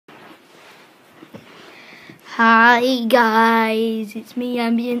Hi guys, it's me,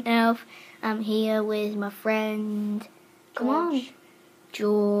 Ambient Elf. I'm here with my friend. Come on,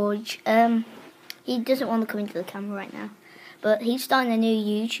 George. He doesn't want to come into the camera right now, but he's starting a new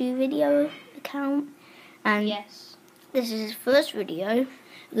YouTube video account, and yes, this is his first video.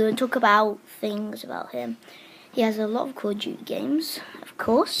 We're going to talk about things about him. He has a lot of Call of Duty games, of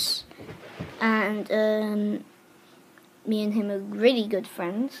course, and me and him are really good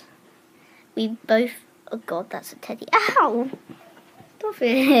friends. We both. Oh God, that's a teddy. Ow! Stop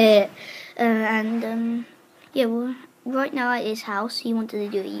it. Yeah, well, right now at his house, he wanted to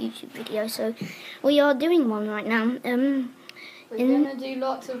do a YouTube video, so we are doing one right now. we're gonna do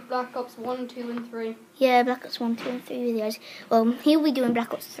lots of Black Ops 1, 2, and 3. Yeah, Black Ops 1, 2, and 3 videos. Well, he'll be doing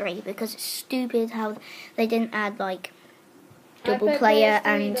Black Ops 3 because it's stupid how they didn't add like double player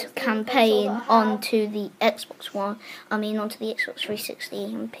and campaign onto the Xbox One. Onto the Xbox 360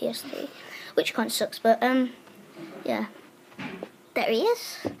 and PS3, which kind of sucks. But yeah, there he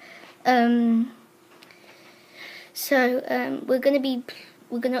is. We're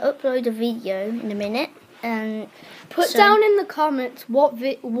gonna upload a video in a minute, and put down in the comments what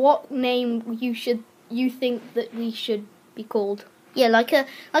name you think that we should be called. Yeah, like a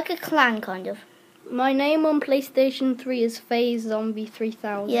clan kind of. My name on PlayStation 3 is Phase Zombie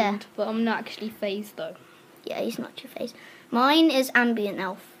 3000. Yeah. But I'm not actually Phase though. Yeah, he's not your face. Mine is Ambient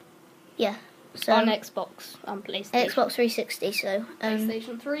Elf. Yeah. So on Xbox, on PlayStation. Xbox 360. So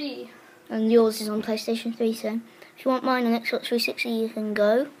PlayStation 3. And yours is on PlayStation 3. So if you want mine on Xbox 360, you can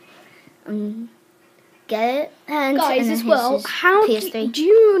go and get it. And guys, and as well, PS3. do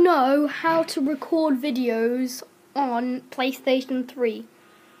you know how to record videos on PlayStation 3?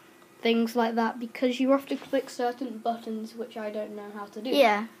 Things like that, because you have to click certain buttons, which I don't know how to do.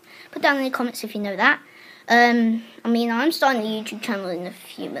 Yeah, put down in the comments if you know that. I'm starting a YouTube channel in a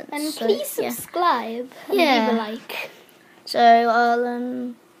few months. And please subscribe and leave a like. So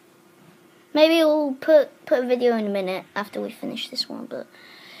I'll maybe we'll put a video in a minute after we finish this one. But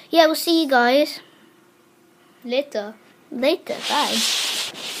yeah, we'll see you guys later. Bye.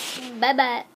 Bye bye.